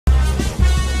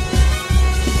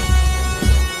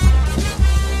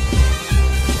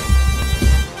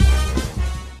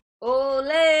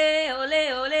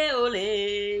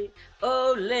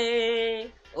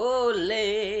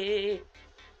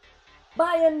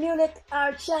Munich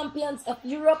are champions of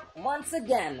Europe once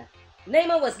again.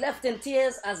 Neymar was left in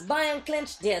tears as Bayern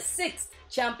clinched their 6th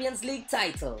Champions League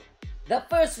title. The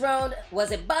first round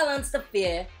was a balanced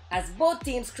affair as both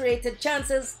teams created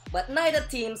chances, but neither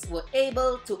teams were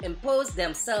able to impose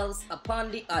themselves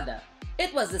upon the other.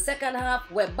 It was the second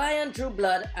half where Bayern drew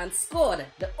blood and scored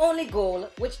the only goal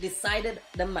which decided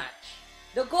the match.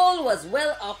 The goal was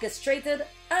well orchestrated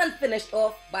and finished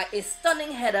off by a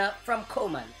stunning header from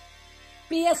Coman.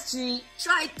 PSG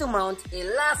tried to mount a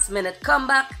last-minute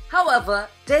comeback, however,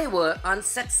 they were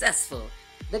unsuccessful.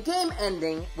 The game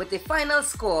ending with a final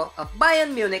score of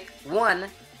Bayern Munich 1,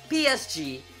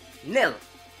 PSG 0.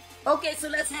 Okay, so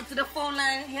let's head to the phone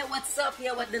line. Hear what's up,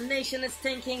 hear what the nation is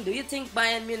thinking. Do you think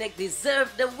Bayern Munich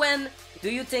deserved the win? Do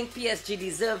you think PSG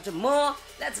deserved more?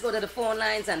 Let's go to the phone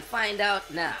lines and find out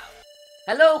now.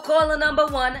 Hello, caller number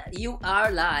 1, you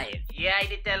are live. Yeah, I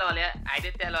did tell all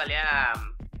you,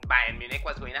 Bayern Munich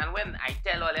was going and win. I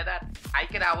tell all you that I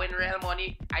could have win real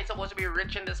money. I supposed to be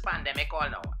rich in this pandemic all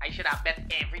now. I should have bet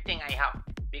everything I have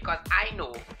because I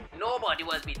know nobody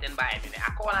was beaten Bayern Munich.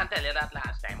 I call and tell you that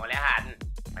last time. All you hadn't.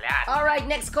 Alright,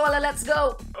 next caller, let's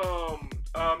go.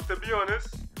 To be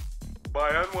honest,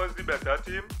 Bayern was the better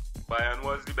team.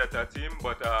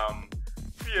 But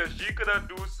PSG could have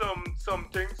do some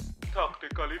things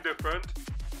tactically different.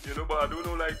 You know, but I don't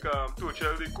know, like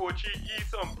Tuchel, the coach, he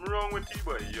something wrong with him,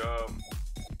 but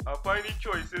I find his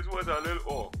choices was a little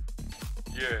off.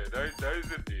 Yeah, that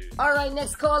is it. Alright,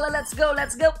 next caller, let's go.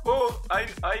 Oh, I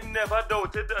never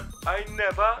doubted that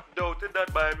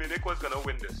Bayern Munich was gonna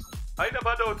win this. I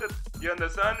never doubted. You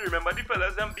understand? Remember the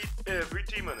fellas them beat every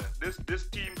team in it. This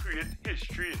team create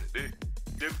history in it.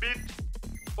 They beat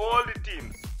all the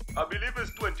teams. I believe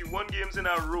it's 21 games in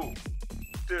a row.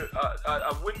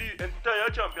 I win the entire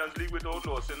Champions League without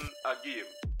losing a game.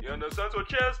 You understand? So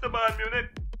cheers to Bayern Munich.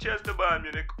 Cheers to Bayern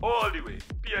Munich all the way.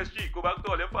 PSG, go back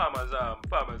to all your farmers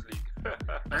league.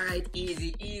 Alright,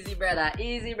 easy brother.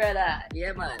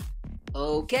 Yeah man.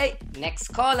 Okay, next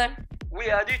caller. We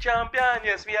are the champion,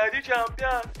 yes we are the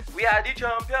champion. We are the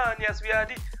champion, yes we are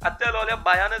the... I tell all your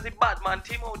Bayern is the Batman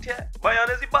team out here. Bayern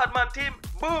is the Batman team.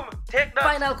 Boom, take that.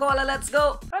 Final caller, let's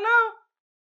go. Hello?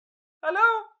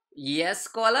 Yes,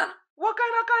 caller? What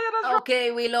kind of car you just...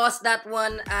 Okay, we lost that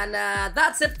one, and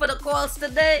that's it for the calls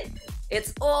today.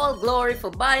 It's all glory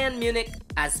for Bayern Munich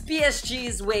as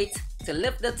PSG's wait to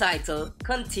lift the title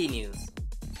continues.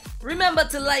 Remember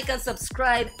to like and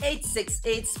subscribe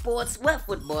 868 Sports where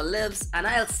football lives, and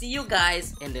I'll see you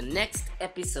guys in the next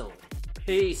episode.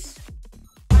 Peace.